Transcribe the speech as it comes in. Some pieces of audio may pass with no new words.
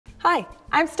Hi,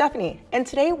 I'm Stephanie, and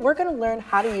today we're going to learn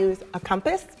how to use a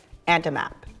compass and a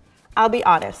map. I'll be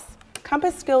honest,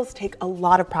 compass skills take a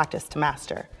lot of practice to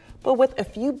master, but with a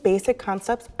few basic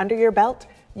concepts under your belt,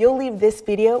 you'll leave this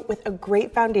video with a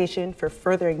great foundation for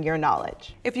furthering your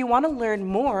knowledge. If you want to learn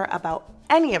more about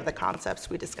any of the concepts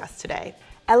we discussed today,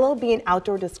 L.L.Bean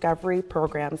Outdoor Discovery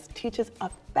Programs teaches a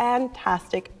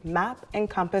fantastic map and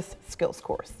compass skills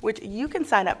course, which you can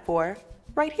sign up for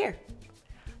right here.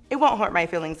 It won't hurt my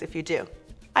feelings if you do,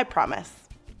 I promise.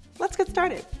 Let's get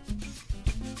started.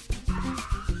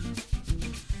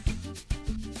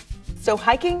 So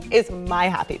hiking is my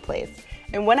happy place.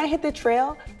 And when I hit the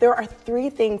trail, there are 3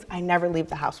 things I never leave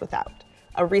the house without: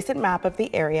 a recent map of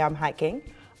the area I'm hiking,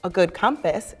 a good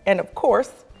compass, and of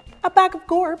course, a bag of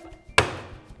Gorb.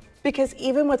 Because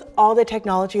even with all the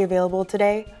technology available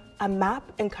today, a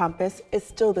map and compass is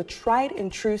still the tried and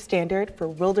true standard for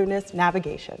wilderness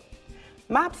navigation.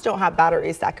 Maps don't have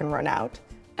batteries that can run out,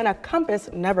 and a compass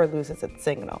never loses its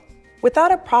signal. Without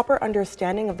a proper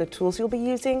understanding of the tools you'll be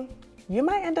using, you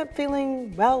might end up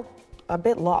feeling, well, a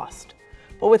bit lost.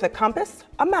 But with a compass,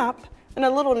 a map, and a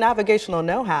little navigational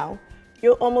know-how,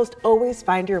 you'll almost always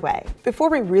find your way. Before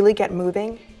we really get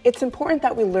moving, it's important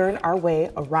that we learn our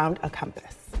way around a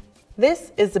compass.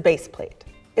 This is the base plate.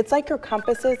 It's like your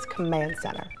compass's command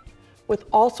center, with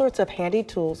all sorts of handy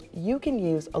tools you can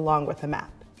use along with a map.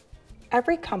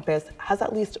 Every compass has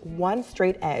at least one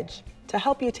straight edge to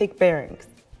help you take bearings,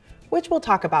 which we'll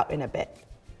talk about in a bit.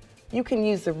 You can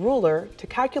use the ruler to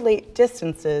calculate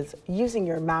distances using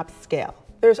your map's scale.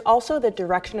 There's also the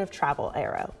direction of travel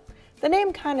arrow. The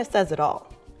name kind of says it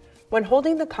all. When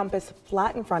holding the compass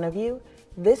flat in front of you,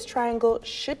 this triangle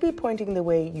should be pointing the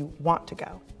way you want to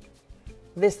go.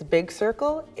 This big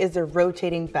circle is a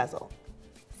rotating bezel.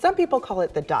 Some people call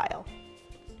it the dial.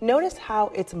 Notice how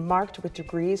it's marked with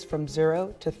degrees from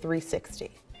 0 to 360.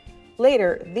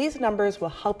 Later, these numbers will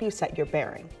help you set your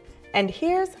bearing. And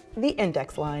here's the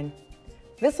index line.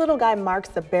 This little guy marks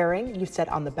the bearing you set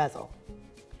on the bezel.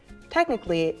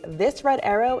 Technically, this red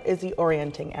arrow is the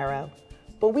orienting arrow,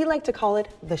 but we like to call it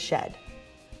the shed.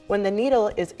 When the needle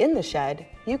is in the shed,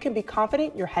 you can be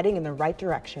confident you're heading in the right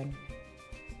direction.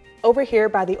 Over here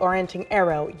by the orienting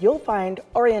arrow, you'll find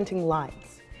orienting lines.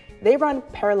 They run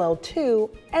parallel to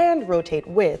and rotate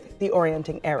with the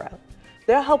orienting arrow.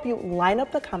 They'll help you line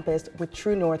up the compass with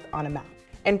true north on a map.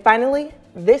 And finally,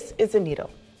 this is a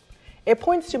needle. It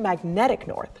points to magnetic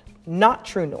north, not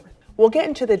true north. We'll get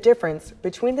into the difference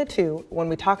between the two when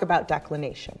we talk about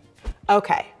declination.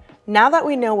 Okay, now that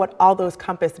we know what all those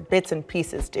compass bits and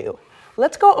pieces do,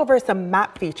 let's go over some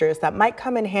map features that might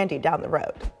come in handy down the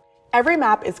road. Every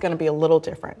map is going to be a little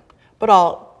different, but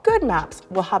all good maps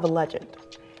will have a legend.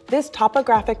 This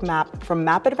topographic map from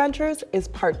Map Adventures is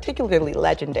particularly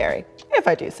legendary, if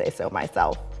I do say so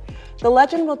myself. The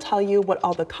legend will tell you what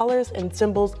all the colors and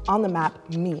symbols on the map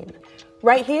mean.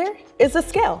 Right here is a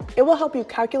scale. It will help you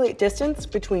calculate distance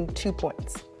between 2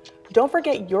 points. Don't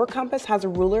forget your compass has a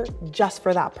ruler just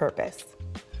for that purpose.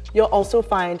 You'll also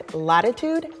find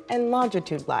latitude and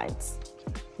longitude lines.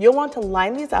 You'll want to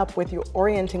line these up with your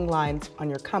orienting lines on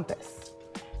your compass.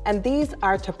 And these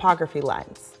are topography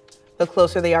lines. The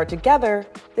closer they are together,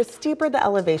 the steeper the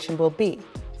elevation will be,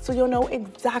 so you'll know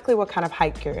exactly what kind of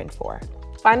hike you're in for.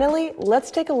 Finally, let's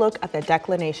take a look at the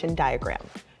declination diagram.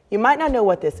 You might not know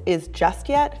what this is just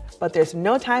yet, but there's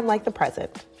no time like the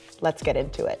present. Let's get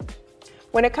into it.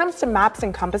 When it comes to maps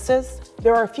and compasses,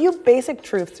 there are a few basic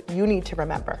truths you need to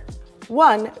remember.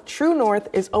 1, true north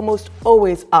is almost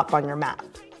always up on your map.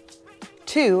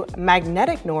 2,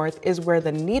 magnetic north is where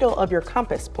the needle of your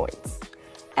compass points.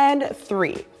 And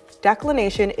 3,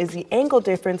 declination is the angle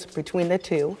difference between the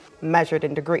two, measured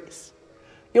in degrees.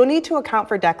 You'll need to account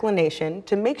for declination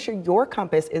to make sure your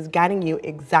compass is guiding you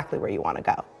exactly where you want to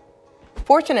go.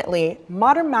 Fortunately,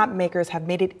 modern map makers have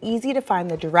made it easy to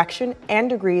find the direction and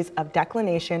degrees of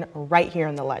declination right here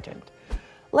in the legend.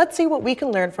 Let's see what we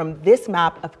can learn from this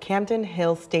map of Camden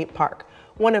Hill State Park,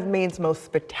 one of Maine's most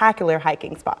spectacular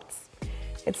hiking spots.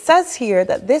 It says here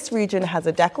that this region has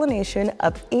a declination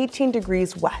of 18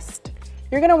 degrees west.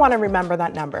 You're going to want to remember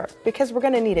that number because we're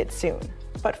going to need it soon.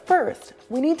 But first,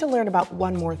 we need to learn about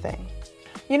one more thing.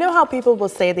 You know how people will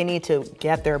say they need to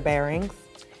get their bearings?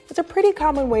 It's a pretty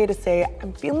common way to say,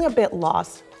 I'm feeling a bit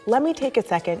lost. Let me take a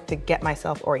second to get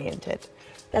myself oriented.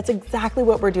 That's exactly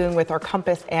what we're doing with our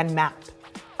compass and map.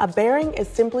 A bearing is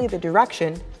simply the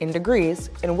direction, in degrees,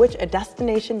 in which a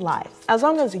destination lies. As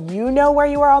long as you know where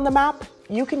you are on the map,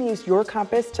 you can use your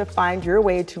compass to find your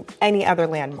way to any other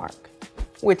landmark.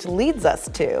 Which leads us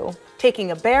to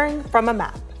taking a bearing from a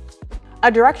map.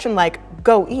 A direction like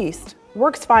go east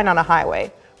works fine on a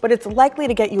highway, but it's likely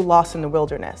to get you lost in the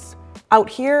wilderness. Out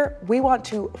here, we want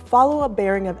to follow a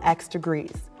bearing of X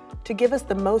degrees to give us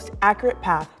the most accurate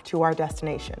path to our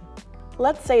destination.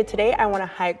 Let's say today I want to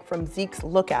hike from Zeke's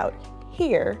Lookout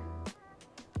here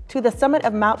to the summit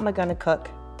of Mount McGonagall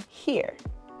here.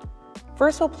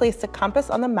 First, we'll place the compass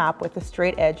on the map with a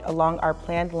straight edge along our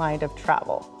planned line of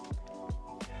travel.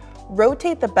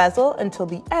 Rotate the bezel until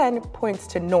the end points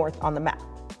to north on the map.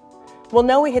 We'll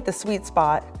know we hit the sweet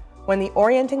spot when the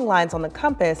orienting lines on the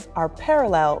compass are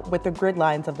parallel with the grid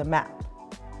lines of the map.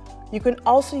 You can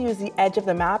also use the edge of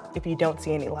the map if you don't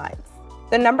see any lines.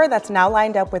 The number that's now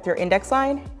lined up with your index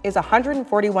line is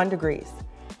 141 degrees.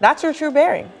 That's your true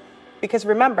bearing. Because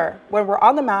remember, when we're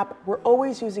on the map, we're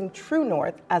always using true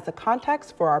north as the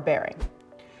context for our bearing.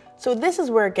 So this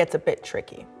is where it gets a bit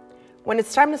tricky. When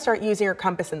it's time to start using your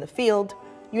compass in the field,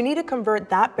 you need to convert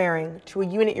that bearing to a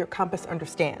unit your compass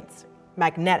understands,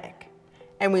 magnetic.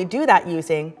 And we do that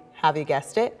using, have you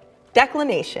guessed it,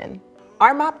 declination.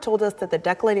 Our map told us that the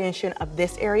declination of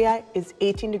this area is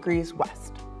 18 degrees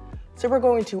west. So we're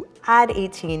going to add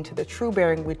 18 to the true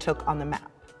bearing we took on the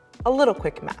map. A little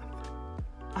quick math.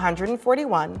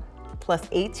 141 plus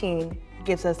 18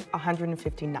 gives us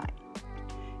 159.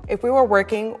 If we were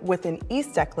working with an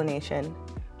east declination,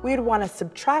 we'd want to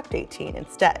subtract 18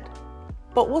 instead.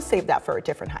 But we'll save that for a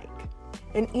different hike.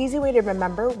 An easy way to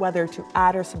remember whether to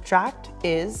add or subtract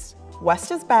is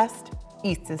west is best,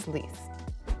 east is least.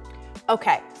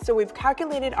 Okay, so we've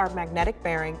calculated our magnetic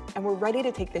bearing and we're ready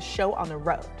to take this show on the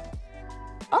road.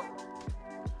 Oh,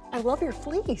 I love your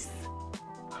fleece.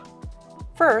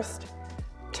 First,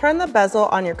 turn the bezel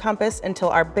on your compass until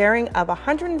our bearing of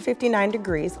 159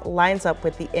 degrees lines up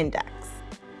with the index.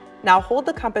 Now hold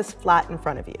the compass flat in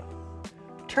front of you.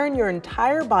 Turn your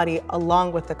entire body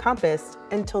along with the compass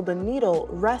until the needle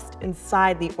rests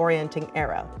inside the orienting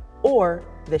arrow, or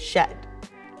the shed.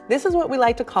 This is what we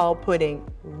like to call putting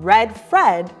Red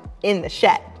Fred in the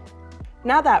shed.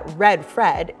 Now that Red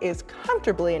Fred is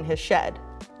comfortably in his shed,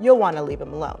 you'll want to leave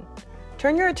him alone.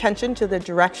 Turn your attention to the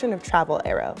direction of travel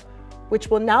arrow, which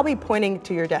will now be pointing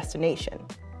to your destination.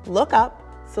 Look up,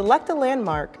 select a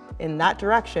landmark in that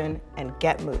direction, and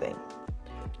get moving.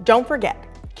 Don't forget,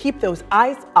 keep those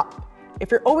eyes up.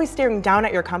 If you're always staring down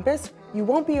at your compass, you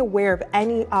won't be aware of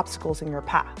any obstacles in your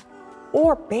path,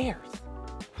 or bears.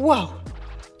 Whoa,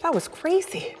 that was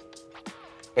crazy.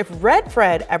 If Red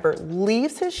Fred ever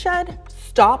leaves his shed,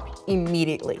 stop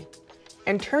immediately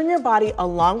and turn your body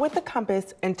along with the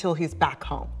compass until he's back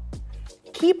home.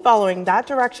 Keep following that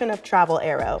direction of travel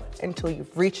arrow until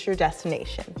you've reached your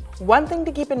destination. One thing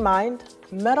to keep in mind,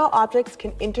 metal objects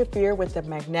can interfere with the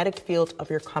magnetic field of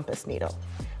your compass needle,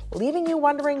 leaving you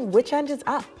wondering which end is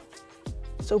up.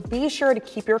 So be sure to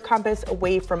keep your compass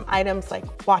away from items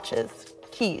like watches,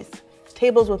 keys,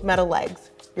 tables with metal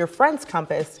legs, your friend's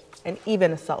compass, and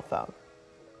even a cell phone.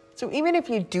 So even if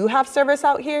you do have service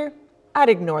out here, I'd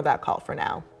ignore that call for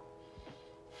now.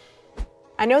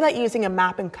 I know that using a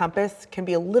map and compass can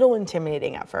be a little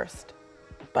intimidating at first,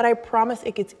 but I promise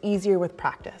it gets easier with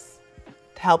practice.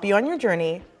 To help you on your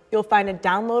journey, you'll find a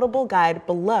downloadable guide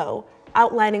below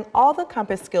outlining all the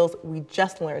compass skills we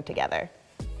just learned together.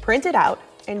 Print it out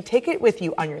and take it with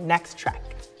you on your next trek.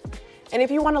 And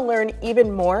if you want to learn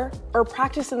even more or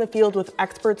practice in the field with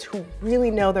experts who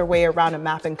really know their way around a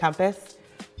map and compass,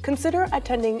 consider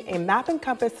attending a map and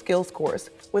compass skills course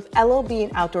with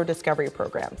L.L.Bean Outdoor Discovery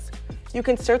Programs. You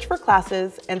can search for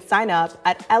classes and sign up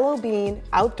at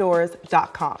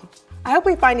llbeanoutdoors.com. I hope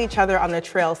we find each other on the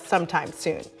trail sometime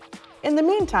soon. In the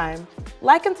meantime,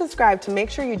 like and subscribe to make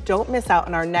sure you don't miss out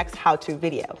on our next how-to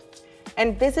video.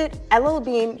 And visit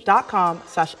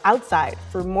llbean.com/outside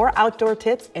for more outdoor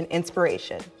tips and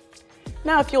inspiration.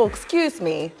 Now, if you'll excuse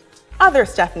me, other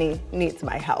Stephanie needs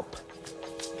my help.